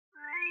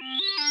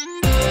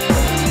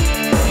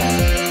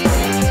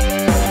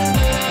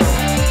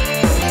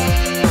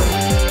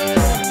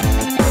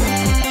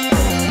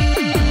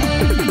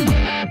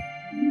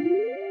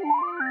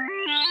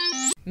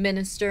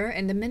Minister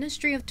in the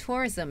Ministry of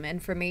Tourism,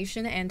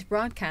 Information and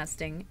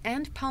Broadcasting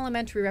and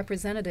Parliamentary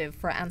Representative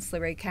for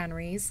Anse,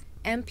 Canaries,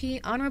 MP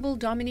Honorable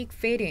Dominique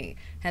Fede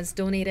has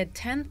donated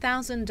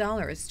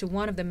 $10,000 to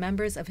one of the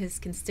members of his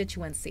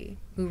constituency,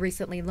 who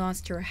recently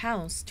lost her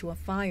house to a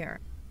fire.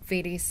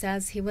 Fede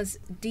says he was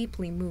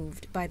deeply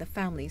moved by the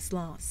family's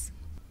loss.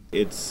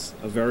 It's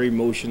a very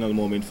emotional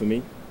moment for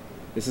me.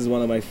 This is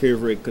one of my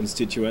favorite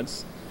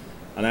constituents,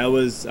 and I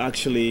was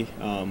actually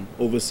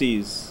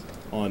overseas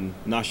on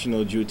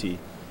national duty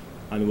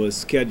and was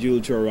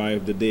scheduled to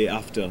arrive the day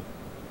after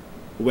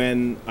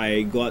when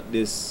I got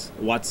this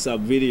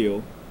WhatsApp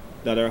video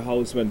that our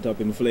house went up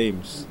in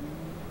flames.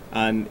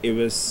 And it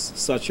was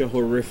such a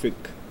horrific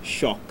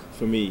shock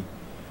for me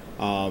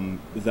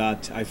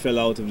that I fell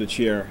out of the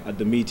chair at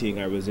the meeting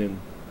I was in,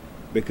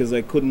 because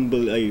I couldn't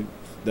believe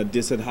that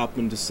this had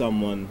happened to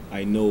someone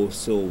I know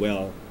so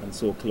well and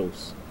so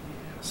close.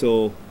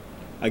 So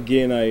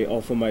again, I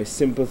offer my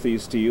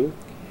sympathies to you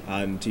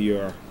and to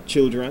your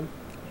children,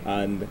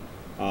 and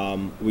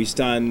we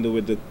stand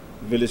with the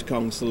Village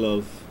Council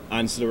of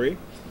Anse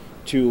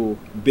to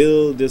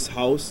build this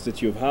house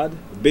that you've had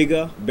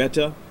bigger,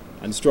 better,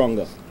 and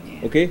stronger.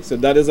 Okay, so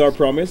that is our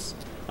promise,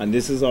 and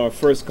this is our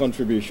first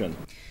contribution.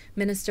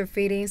 Minister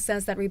Fede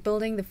says that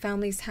rebuilding the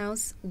family's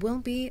house will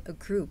be a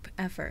group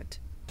effort.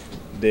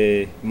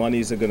 The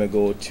monies are going to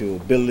go to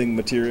building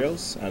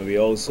materials, and we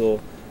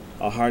also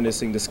are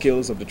harnessing the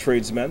skills of the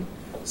tradesmen.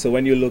 So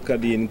when you look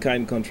at the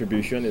in-kind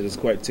contribution, it is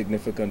quite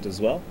significant as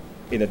well,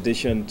 in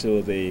addition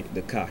to the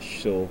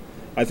cash. So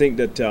I think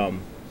that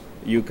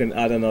you can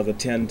add another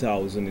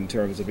 10,000 in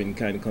terms of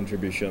in-kind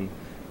contribution.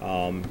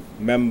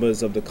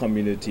 Members of the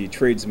community,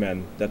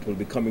 tradesmen, that will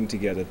be coming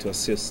together to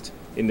assist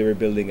in the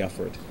rebuilding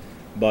effort.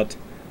 But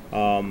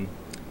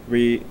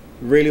we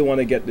really want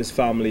to get this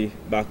family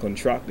back on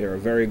track. They're a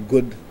very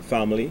good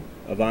family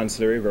of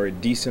ancillary, very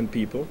decent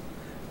people.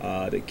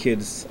 The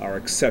kids are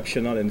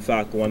exceptional. In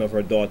fact, one of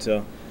her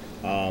daughter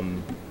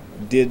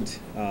did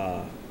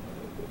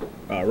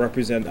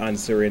represent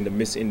Anse in the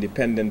Miss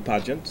Independent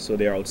pageant, so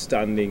they are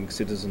outstanding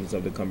citizens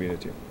of the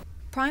community.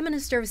 Prime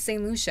Minister of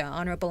St. Lucia,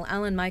 Honorable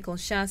Alan Michael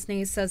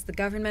Chasney, says the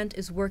government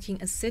is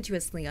working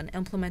assiduously on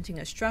implementing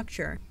a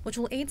structure which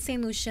will aid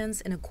St.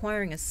 Lucians in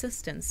acquiring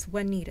assistance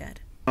when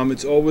needed.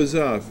 It's always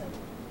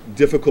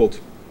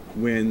difficult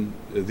when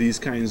these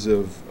kinds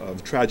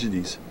of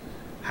tragedies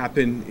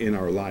happen in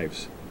our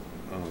lives.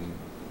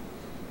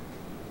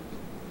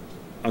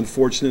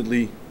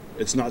 Unfortunately,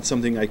 it's not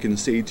something I can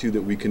say to you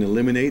that we can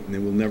eliminate and it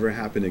will never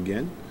happen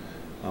again.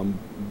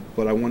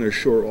 But I want to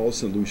assure all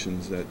St.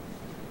 Lucians that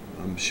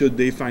should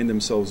they find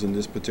themselves in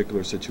this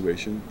particular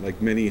situation, like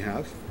many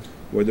have,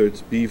 whether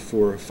it be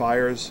for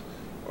fires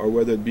or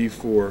whether it be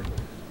for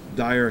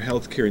dire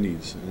healthcare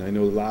needs. And I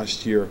know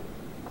last year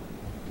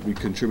we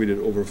contributed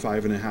over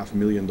 $5.5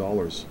 million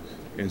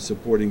in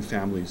supporting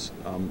families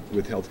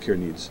with healthcare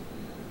needs.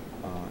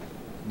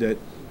 That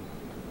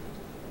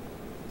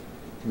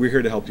we're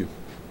here to help you.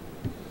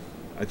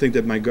 I think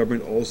that my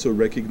government also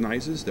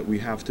recognizes that we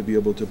have to be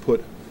able to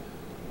put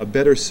a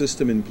better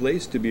system in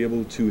place to be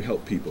able to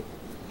help people.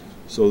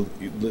 So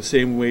the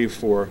same way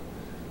for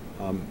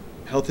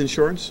health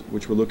insurance,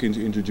 which we're looking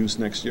to introduce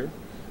next year,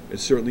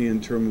 it's certainly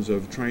in terms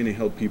of trying to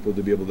help people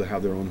to be able to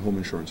have their own home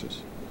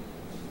insurances,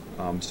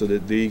 so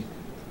that they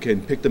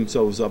can pick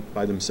themselves up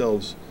by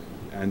themselves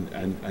and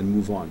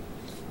move on.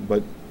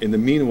 But in the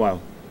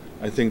meanwhile,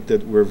 I think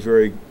that we're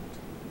very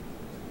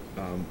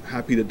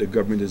happy that the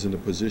government is in a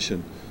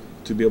position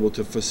to be able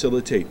to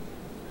facilitate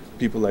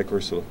people like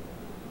Ursula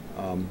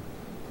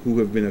who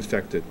have been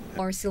affected.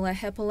 Ursula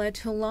Hippolyte,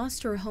 who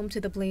lost her home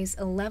to the blaze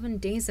 11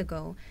 days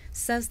ago,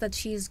 says that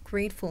she is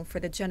grateful for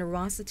the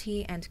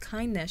generosity and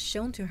kindness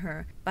shown to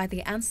her by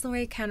the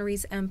Anse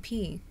Canaries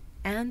MP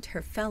and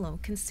her fellow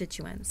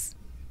constituents.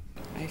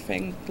 I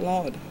thank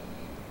Lord.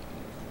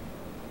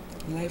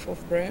 Life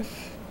of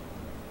breath.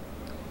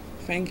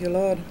 Thank you,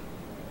 Lord.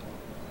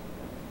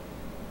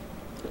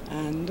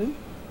 And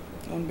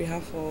on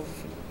behalf of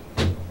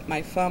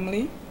my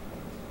family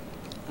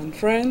and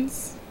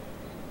friends,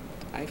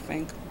 I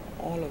thank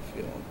all of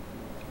you.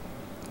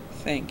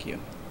 Thank you.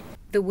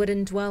 The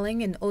wooden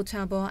dwelling in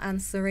Otabo,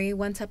 Anse,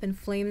 went up in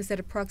flames at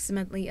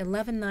approximately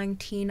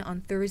 11:19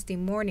 on Thursday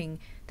morning,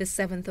 the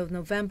 7th of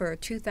November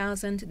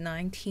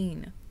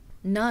 2019.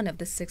 None of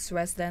the 6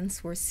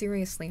 residents were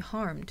seriously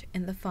harmed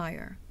in the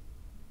fire.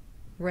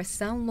 Raye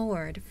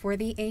Lord for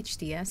the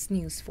HDS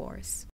News Force.